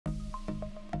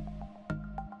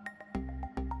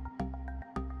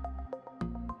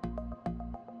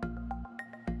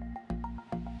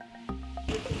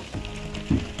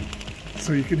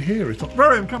So you can hear it.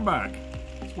 Miriam, come back.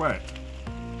 It's wet.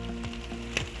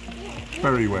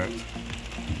 Very wet.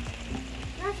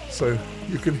 So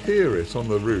you can hear it on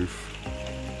the roof.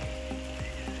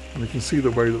 And you can see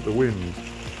the way that the wind.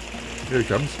 Here it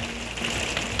comes.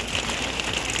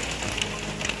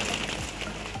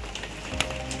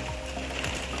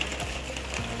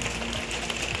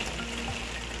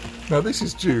 Now this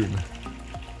is June.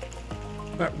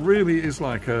 That really is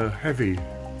like a heavy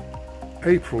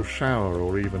April shower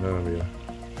or even earlier.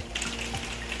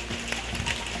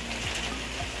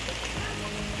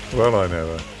 Well, I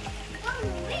know her.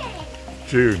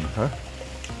 June, huh?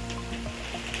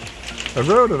 And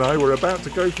Rowan and I were about to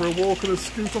go for a walk and a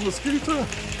scoot on the scooter.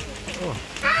 Oh.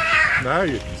 Now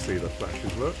you can see the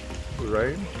flashes, look. The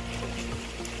rain.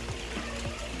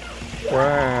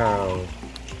 Wow.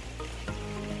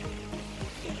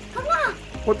 Come on.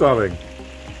 What, darling?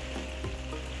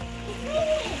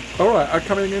 Alright, I'm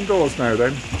coming indoors now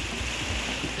then.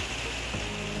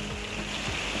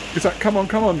 Is that come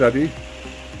on, Daddy?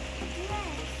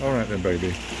 Yeah. Alright then,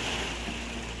 baby.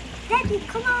 Daddy,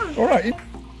 come on. Alright.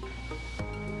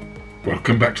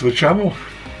 Welcome back to the channel.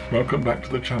 Welcome back to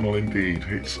the channel indeed.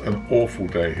 It's an awful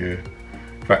day here.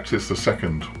 In fact, it's the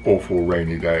second awful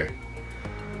rainy day.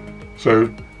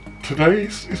 So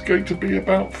today's is going to be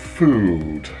about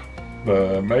food.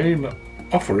 The main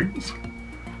offerings,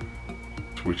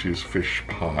 which is fish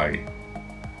pie.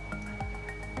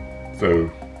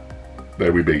 So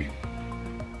there we be.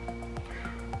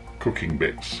 Cooking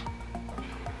bits.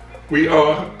 We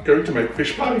are going to make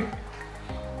fish pie.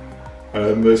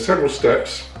 And there's several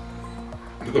steps.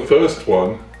 The first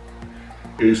one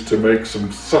is to make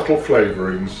some subtle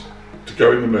flavourings to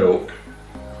go in the milk,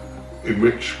 in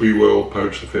which we will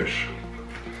poach the fish.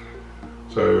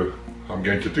 So I'm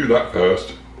going to do that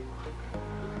first,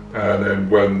 and then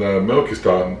when the milk is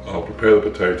done, I'll prepare the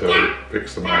potato,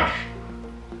 fix the mash.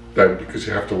 Then, because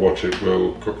you have to watch it,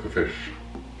 we'll cook the fish.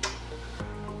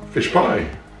 Fish pie,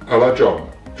 a la John.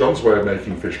 John's way of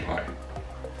making fish pie.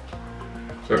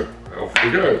 So, off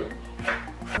we go.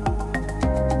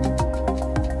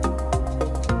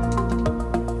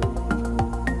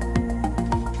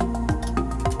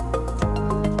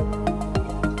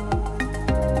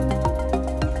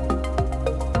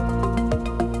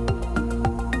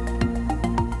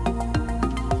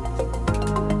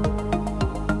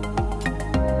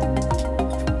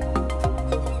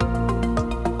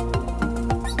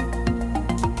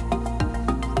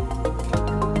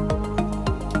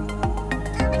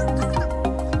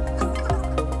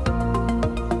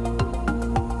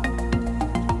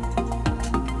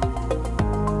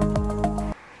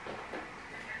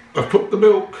 I've put the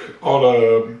milk on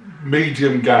a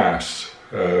medium gas.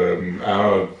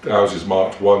 Ours is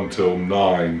marked 1 till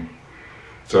 9,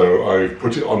 so I've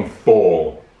put it on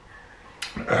 4,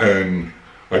 and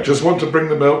I just want to bring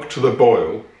the milk to the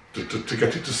boil to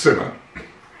get it to simmer.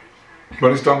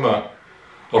 When it's done that,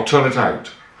 I'll turn it out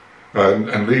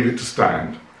and leave it to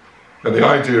stand. And the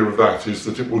idea of that is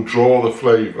that it will draw the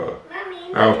flavour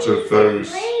out of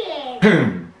those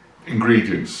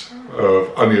ingredients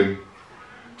of onion,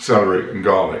 celery and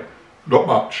garlic. Not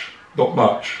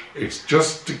much. It's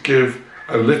just to give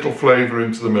a little flavour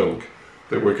into the milk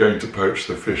that we're going to poach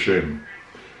the fish in.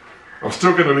 I'm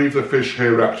still going to leave the fish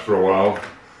here wrapped for a while.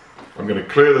 I'm going to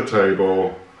clear the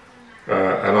table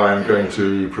and I am going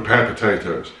to prepare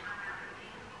potatoes.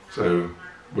 So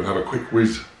we'll have a quick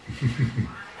whiz.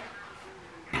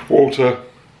 Water.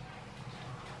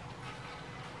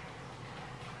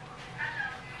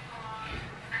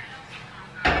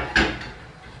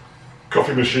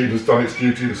 Coffee machine has done its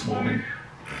duty this morning.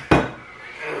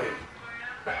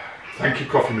 Thank you,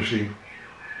 coffee machine.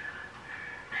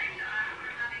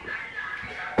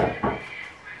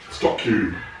 Stock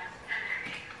cube.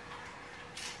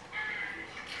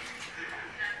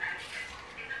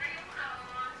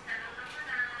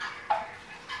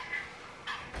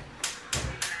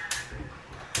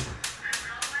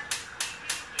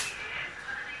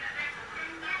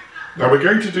 Now we're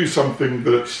going to do something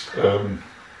that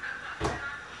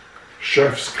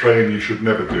chefs claim you should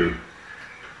never do.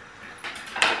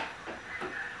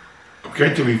 I'm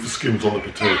going to leave the skins on the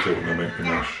potato when I make the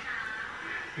mash.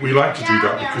 We like to do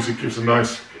that because it gives a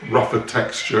nice rougher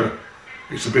texture.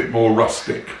 It's a bit more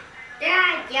rustic.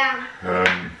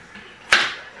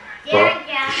 But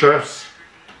for chefs,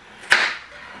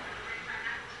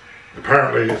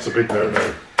 apparently it's a big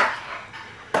no-no.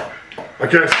 I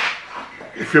guess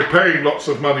if you're paying lots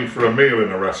of money for a meal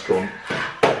in a restaurant,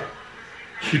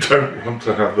 you don't want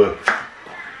to have the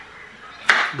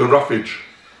roughage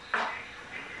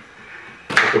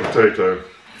of the potato.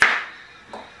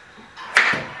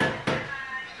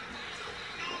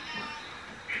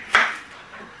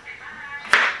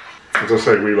 As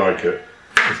I say, we like it.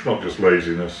 It's not just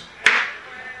laziness.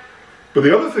 But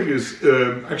the other thing is,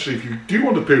 actually, if you do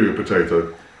want a period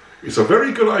potato, it's a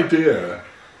very good idea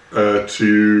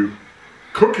to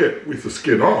cook it with the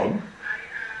skin on,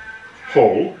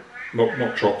 whole,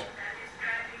 not chopped.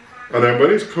 And then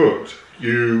when it's cooked,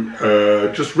 you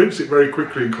just rinse it very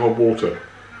quickly in cold water,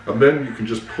 and then you can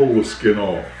just pull the skin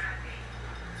off.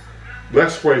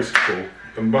 Less wasteful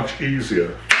and much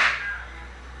easier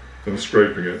than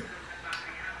scraping it.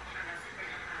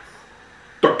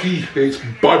 Ducky, it's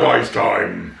bye-byes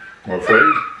time, I'm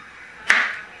afraid.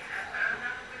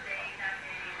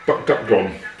 Duck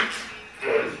gone.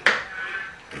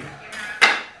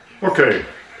 Okay.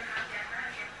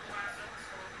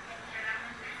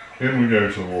 In we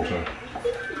go to the water.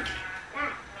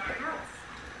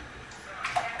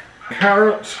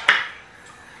 Carrots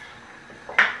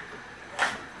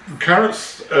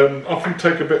often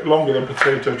take a bit longer than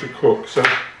potato to cook, so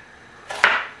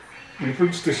we've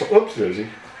rinsed this off. Oops, Daisy.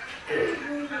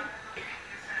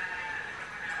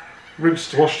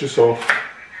 Washed this off.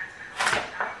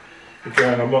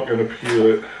 Again, I'm not going to peel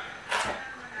it,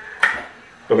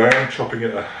 but I am chopping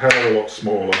it a hell of a lot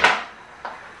smaller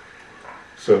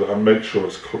so that I make sure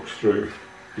it's cooked through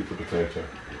with the potato.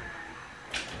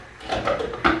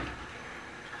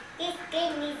 This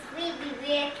game is really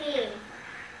weird.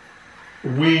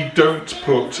 We don't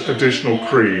put additional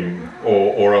cream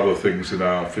or other things in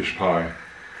our fish pie.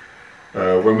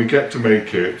 When we get to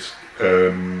make it,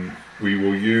 we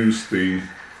will use the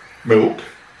milk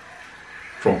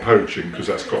from poaching, because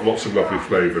that's got lots of lovely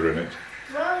flavour in it.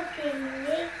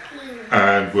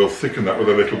 And we'll thicken that with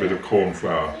a little bit of corn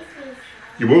flour.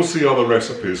 You will see other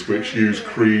recipes which use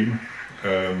cream.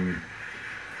 I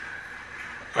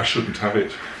shouldn't have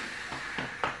it.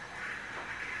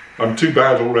 I'm too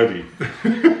bad already.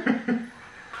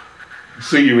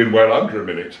 See you in well under a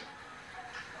minute.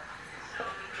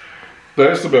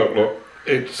 There's the milk, look.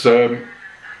 It's,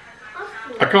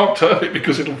 I can't turn it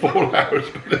because it'll fall out.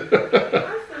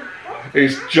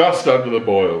 It's just under the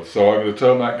boil, so I'm going to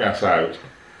turn that gas out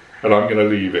and I'm going to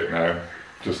leave it now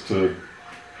just to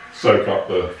soak up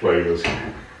the flavours.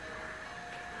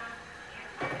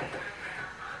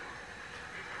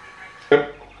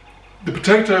 The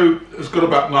potato has got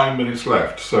about 9 minutes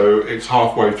left, so it's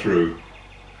halfway through.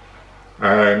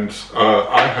 And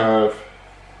I have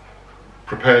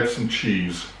prepared some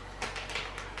cheese.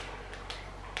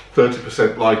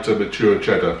 30% lighter mature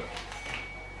cheddar.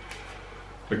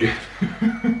 Again,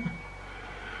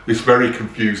 this very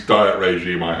confused diet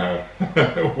regime I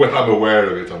have. When I'm aware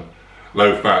of it, I'm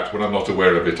low fat. When I'm not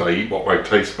aware of it, I eat what my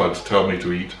taste buds tell me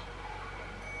to eat.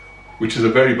 Which is a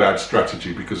very bad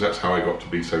strategy because that's how I got to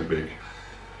be so big.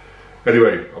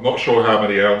 Anyway, I'm not sure how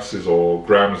many ounces or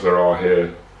grams there are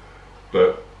here,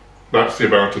 but that's the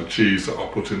amount of cheese that I'll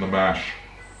put in the mash.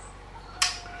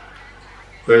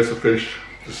 There's the fish,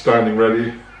 just standing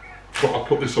ready. I'll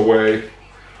put this away.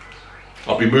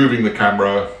 I'll be moving the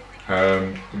camera,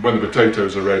 and when the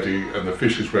potatoes are ready and the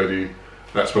fish is ready,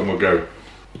 that's when we'll go.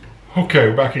 Okay,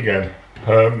 we're back again.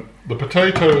 The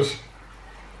potatoes,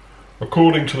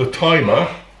 according to the timer,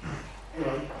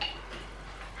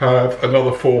 have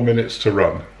another 4 minutes to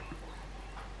run.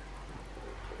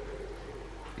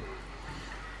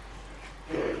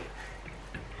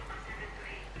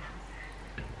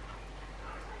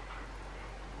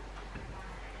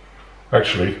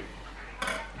 Actually,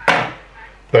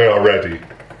 they are ready,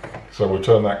 so we'll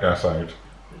turn that gas out,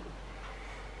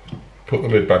 put the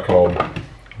lid back on,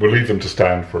 we'll leave them to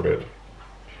stand for a bit.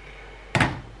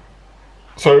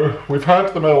 So we've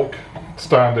had the milk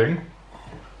standing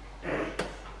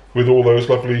with all those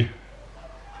lovely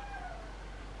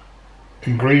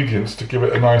ingredients to give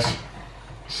it a nice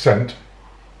scent.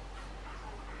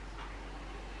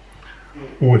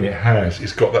 Oh, and it has.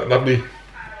 It's got that lovely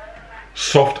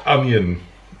soft onion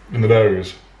in the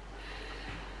nose.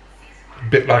 A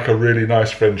bit like a really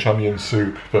nice French onion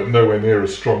soup, but nowhere near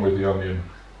as strong with the onion.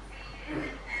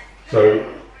 So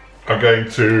I'm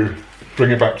going to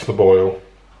bring it back to the boil.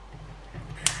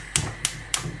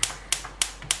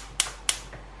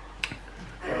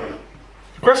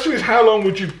 The question is, how long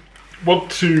would you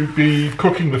want to be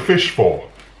cooking the fish for?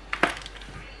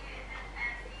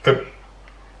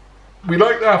 We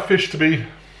like our fish to be, how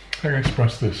can I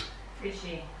express this?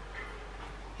 Fishy.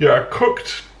 Yeah,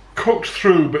 cooked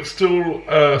through, but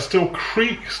still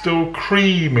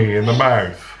creamy in the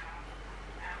mouth.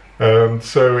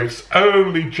 So it's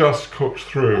only just cooked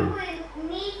through.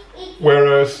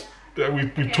 Whereas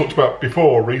we've talked about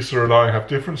before, Risa and I have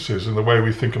differences in the way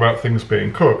we think about things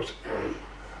being cooked.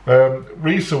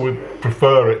 Risa would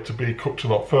prefer it to be cooked a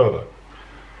lot further.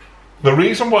 The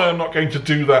reason why I'm not going to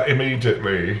do that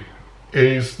immediately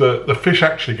is that the fish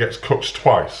actually gets cooked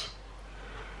twice.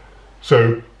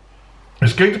 So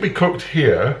it's going to be cooked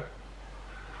here,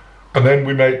 and then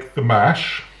we make the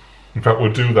mash. In fact,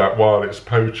 we'll do that while it's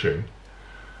poaching.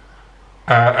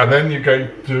 And then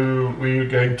we're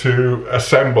going to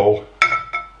assemble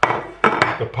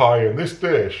the pie in this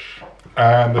dish,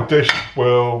 and the dish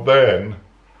will then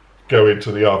go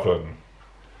into the oven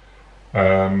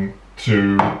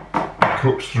to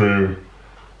cook through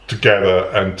together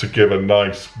and to give a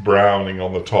nice browning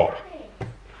on the top.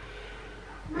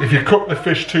 If you cook the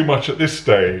fish too much at this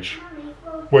stage,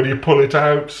 when you pull it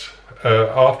out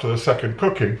after the second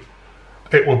cooking,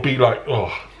 it will be like,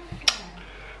 oh,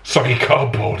 soggy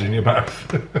cardboard in your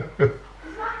mouth.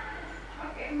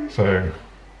 So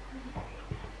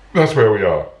that's where we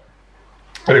are.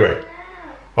 Anyway,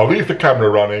 I'll leave the camera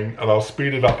running and I'll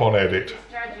speed it up on edit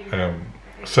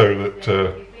so that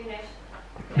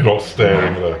you're not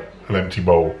staring at an empty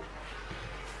bowl.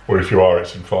 Or if you are,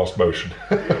 it's in fast motion.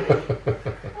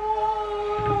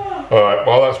 Alright,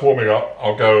 while that's warming up,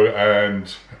 I'll go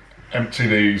and empty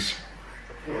these.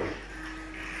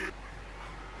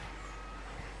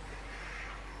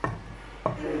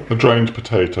 The drained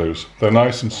potatoes. They're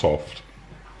nice and soft.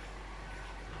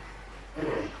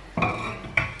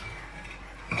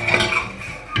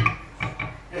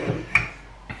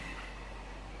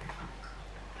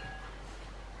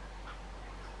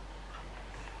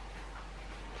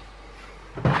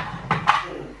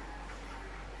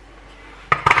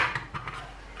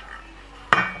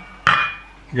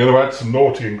 I'm going to add some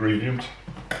naughty ingredient.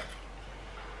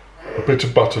 A bit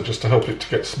of butter just to help it to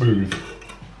get smooth.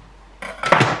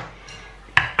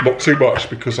 Not too much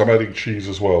because I'm adding cheese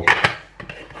as well.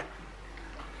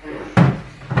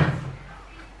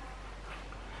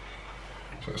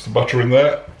 So that's the butter in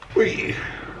there. Whee!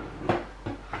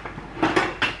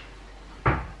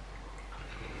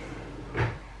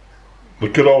 The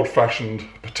good old-fashioned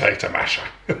potato masher.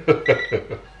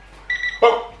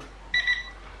 Oh!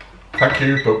 Thank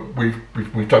you, but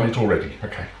we've done it already.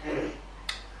 Okay.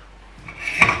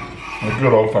 A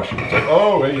good old-fashioned potato.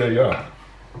 Oh, yeah.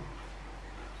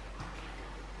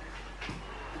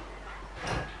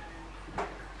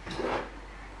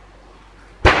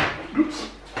 Oops.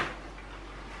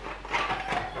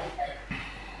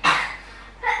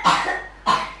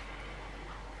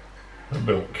 The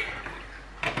milk.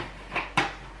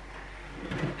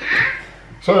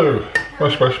 So,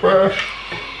 splash.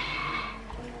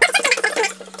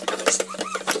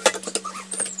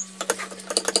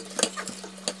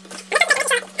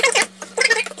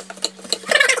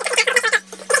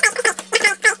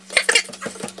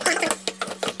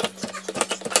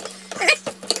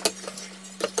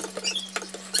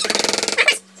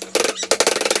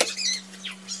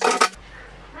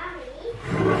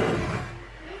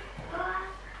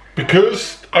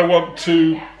 Because I want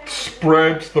to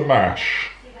spread the mash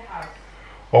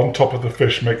on top of the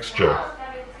fish mixture,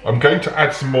 I'm going to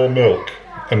add some more milk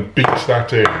and beat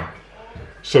that in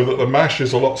so that the mash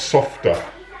is a lot softer.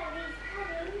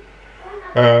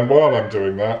 And while I'm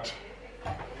doing that,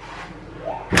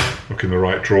 look in the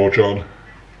right drawer, John.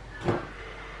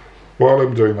 While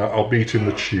I'm doing that, I'll beat in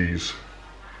the cheese.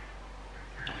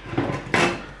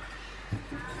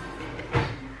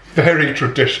 Very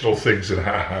traditional things in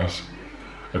our house.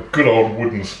 A good old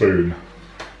wooden spoon.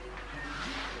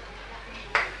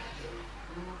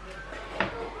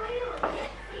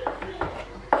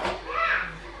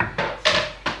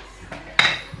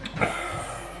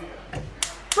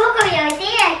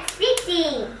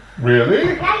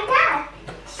 Really? Like that.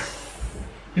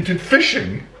 You did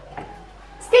fishing?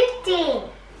 16.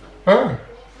 Oh.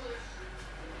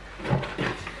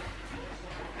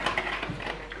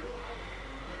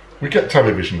 We get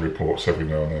television reports every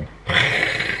now and then.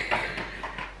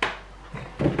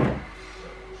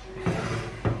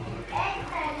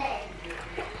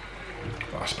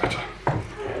 That's better.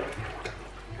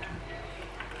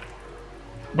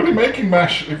 When you're making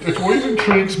mash, it always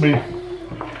intrigues me.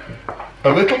 A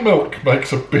little milk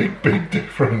makes a big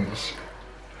difference.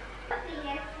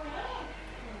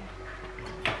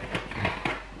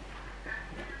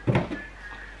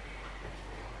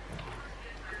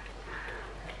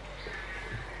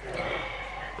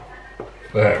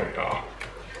 There we are.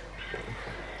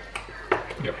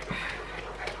 Yep.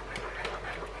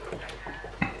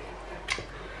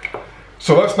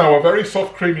 So that's now a very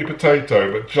soft creamy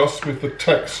potato, but just with the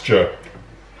texture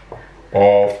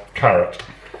of carrot.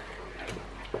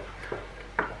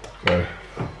 So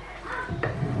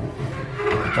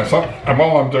that's up. And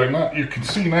while I'm doing that, you can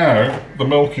see now the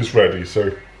milk is ready,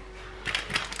 so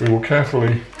we will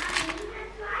carefully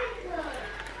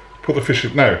put the fish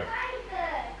in now.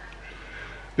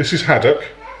 This is haddock.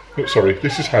 Oh, sorry,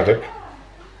 this is haddock.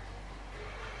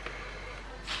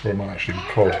 Or am I actually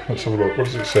cod? Let's have a look. What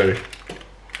does it say?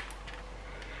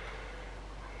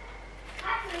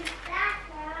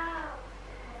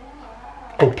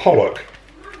 Oh, pollock.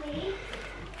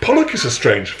 Pollock is a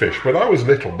strange fish. When I was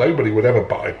little, nobody would ever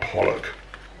buy pollock.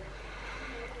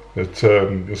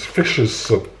 As fish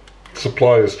as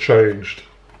supply has changed.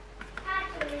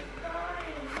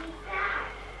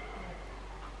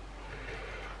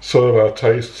 So have our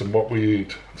tastes and what we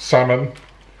eat. Salmon,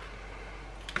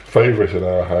 favourite in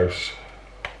our house.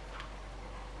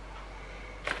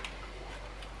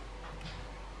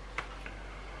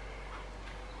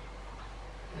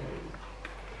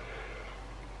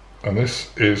 And this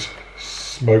is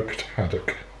smoked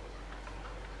haddock.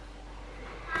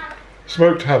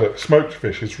 Smoked haddock, smoked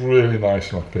fish is really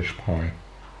nice in a fish pie.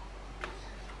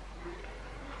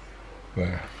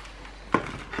 There.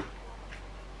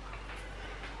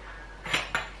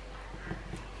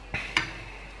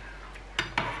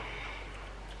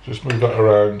 Just move that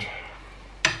around.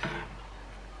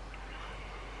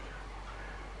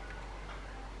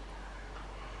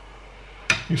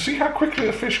 You see how quickly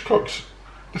the fish cooks?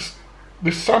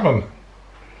 This salmon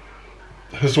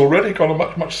has already got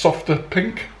a much softer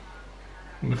pink,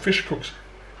 and the fish cooks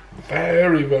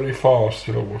very, very fast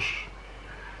in a wash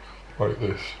like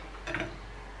this.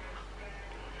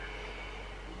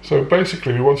 So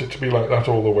basically we want it to be like that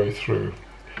all the way through.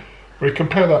 We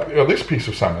compare that, this piece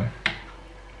of salmon.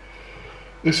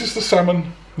 This is the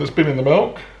salmon that's been in the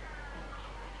milk.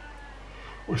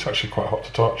 Oh, it's actually quite hot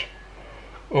to touch.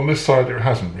 On this side it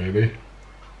hasn't really.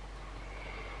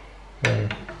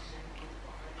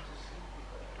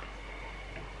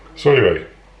 So anyway,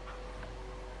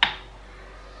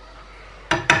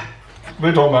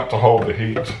 lid on that to hold the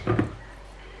heat.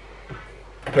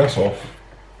 Gas off.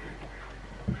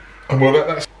 And we'll let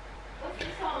that...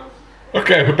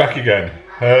 Okay, we're back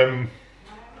again.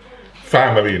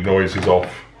 Family noise is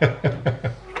off.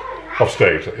 Off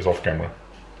stage, that is off camera.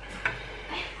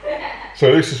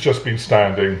 So this has just been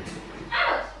standing.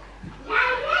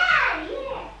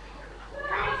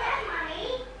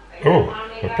 Oh,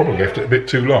 I probably left it a bit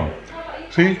too long.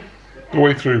 See? The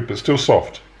way through, but still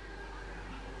soft.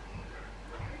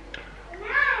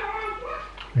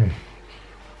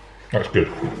 That's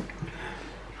good.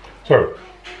 So,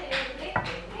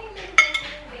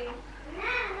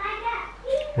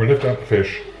 we lift out the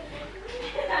fish.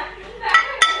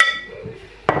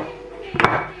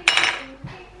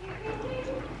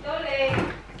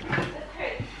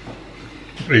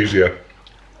 Easier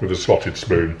with a slotted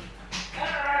spoon.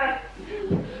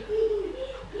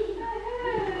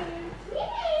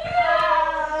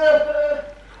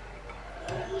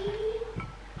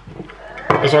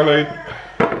 As I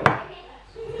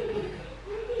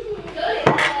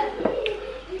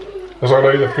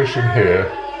lay the fish in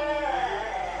here,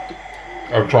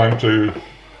 I'm trying to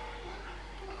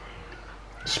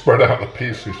spread out the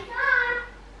pieces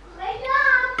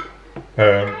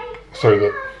so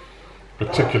that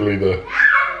particularly the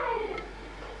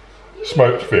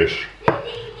smoked fish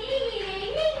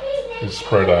is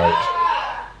spread out.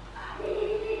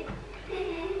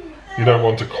 You don't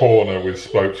want a corner with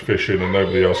smoked fish in and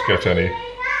nobody else get any.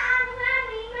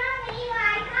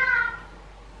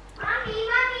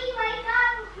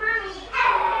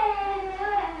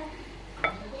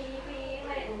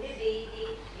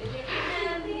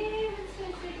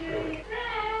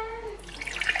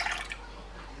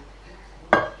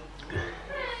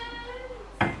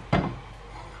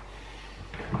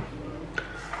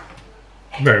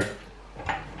 Now,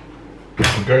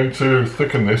 I'm going to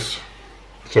thicken this,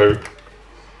 so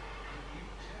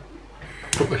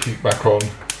put the heat back on.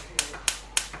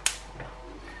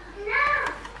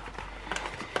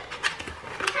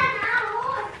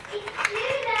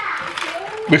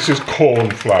 This is corn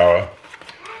flour.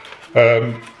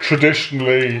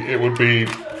 Traditionally it would be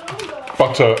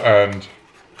butter and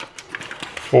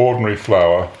ordinary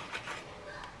flour.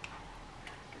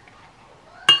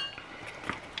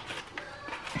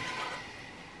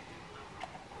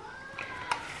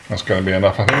 That's going to be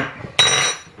enough, I think.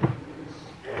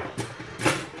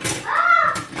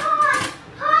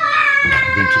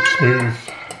 Beat it smooth.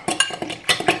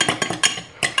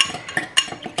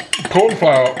 Corn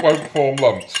flour won't form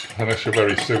lumps unless you're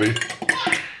very silly.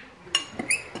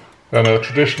 And a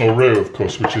traditional roux, of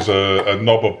course, which is a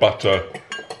knob of butter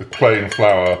with plain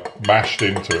flour mashed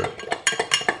into it,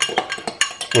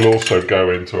 will also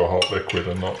go into a hot liquid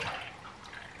and not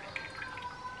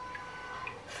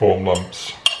form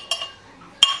lumps.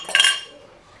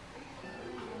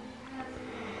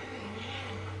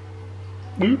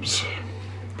 Oops.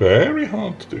 Very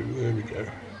hard to do. There we go.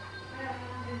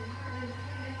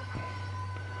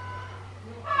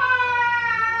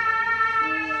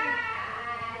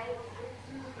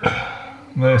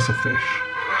 There's a fish.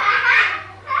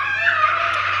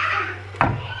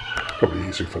 Probably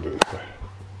easier if I do it this way.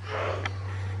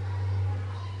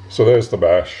 So there's the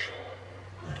mash.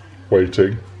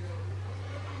 Waiting.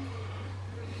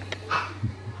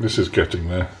 This is getting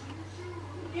there.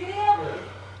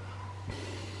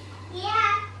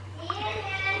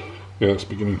 Yeah, it's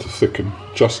beginning to thicken.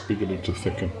 Just beginning to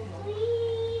thicken.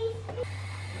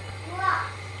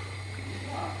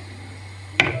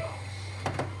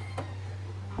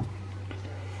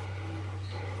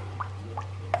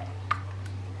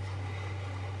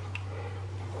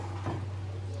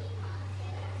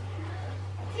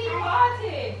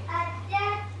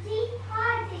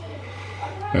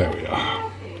 There we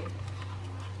are.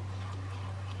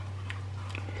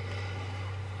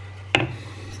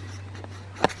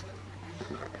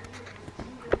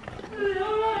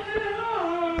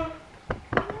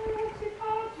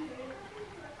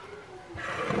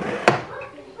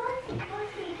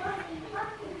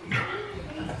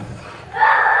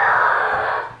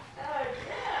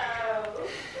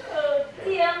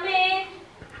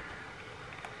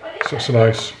 So it's a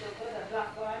nice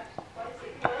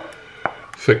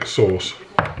thick sauce.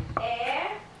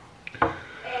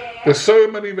 There's so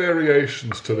many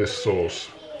variations to this sauce.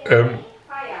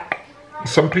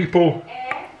 Some people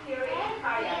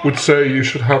would say you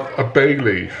should have a bay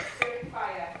leaf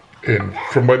in.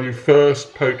 From when you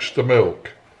first poach the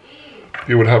milk,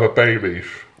 you would have a bay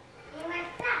leaf.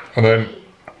 And then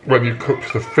when you cook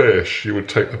the fish, you would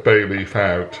take the bay leaf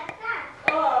out.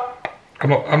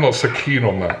 I'm not so keen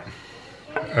on that.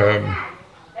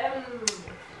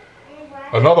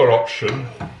 Another option,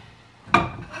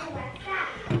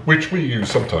 which we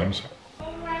use sometimes,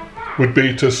 would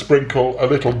be to sprinkle a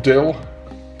little dill.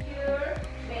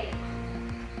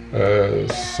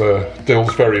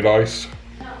 Dill's very nice.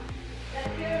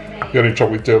 The only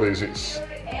trouble with dill is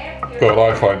well,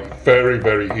 I find it very,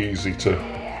 very easy to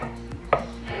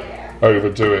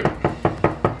overdo it.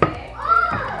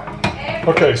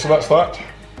 Okay, so that's that.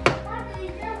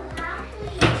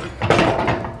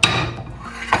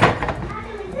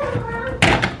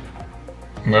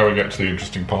 Now we get to the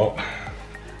interesting part.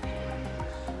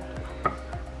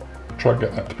 Try and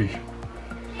get that to be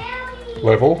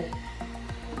level.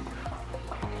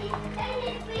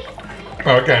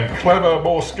 Now again, clever,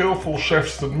 more skillful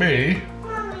chefs than me,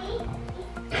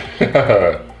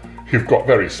 who've got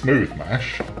very smooth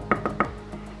mash,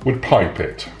 would pipe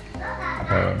it.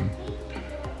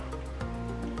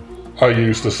 I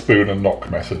use the spoon and knock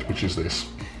method, which is this.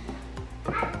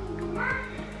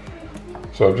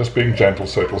 So I'm just being gentle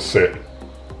so it'll sit.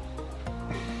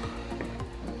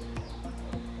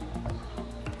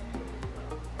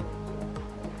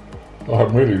 Oh,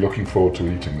 I'm really looking forward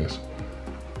to eating this.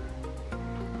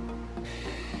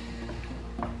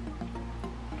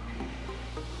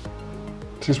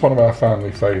 This is one of our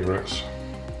family favourites.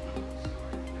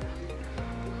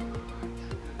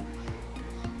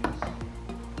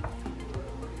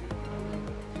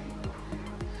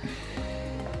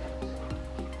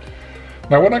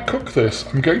 Now when I cook this,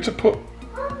 I'm going to put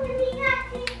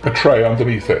a tray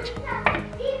underneath it,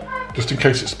 just in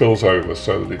case it spills over,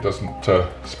 so that it doesn't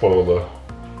spoil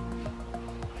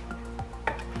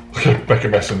make a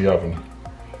mess in the oven.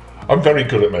 I'm very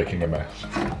good at making a mess.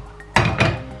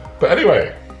 But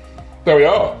anyway, there we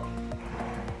are.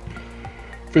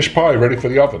 Fish pie ready for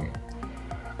the oven.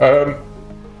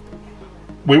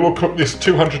 We will cook this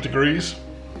 200 degrees,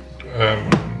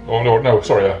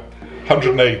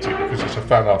 180 because it's a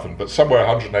fan oven, but somewhere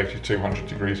 180, 200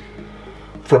 degrees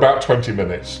for about 20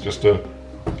 minutes, just to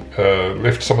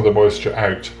lift some of the moisture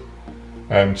out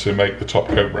and to make the top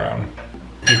go brown.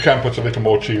 You can put a little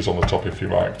more cheese on the top if you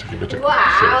like to give it a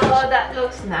wow, that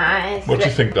looks nice. What do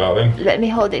you think, darling? Let me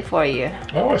hold it for you.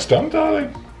 Oh, it's done,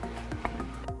 darling.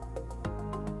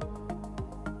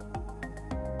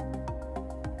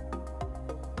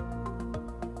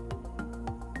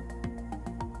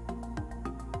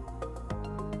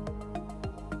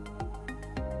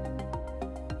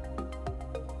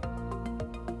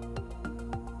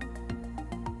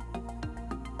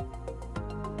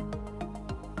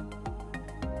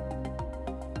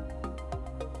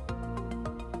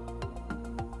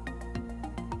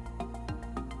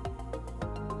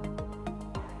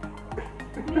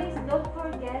 Please don't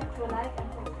forget to like and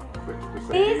subscribe.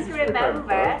 Please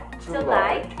remember to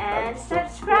like and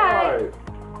subscribe.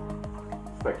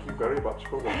 Thank you very much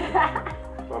for watching.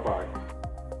 Bye-bye.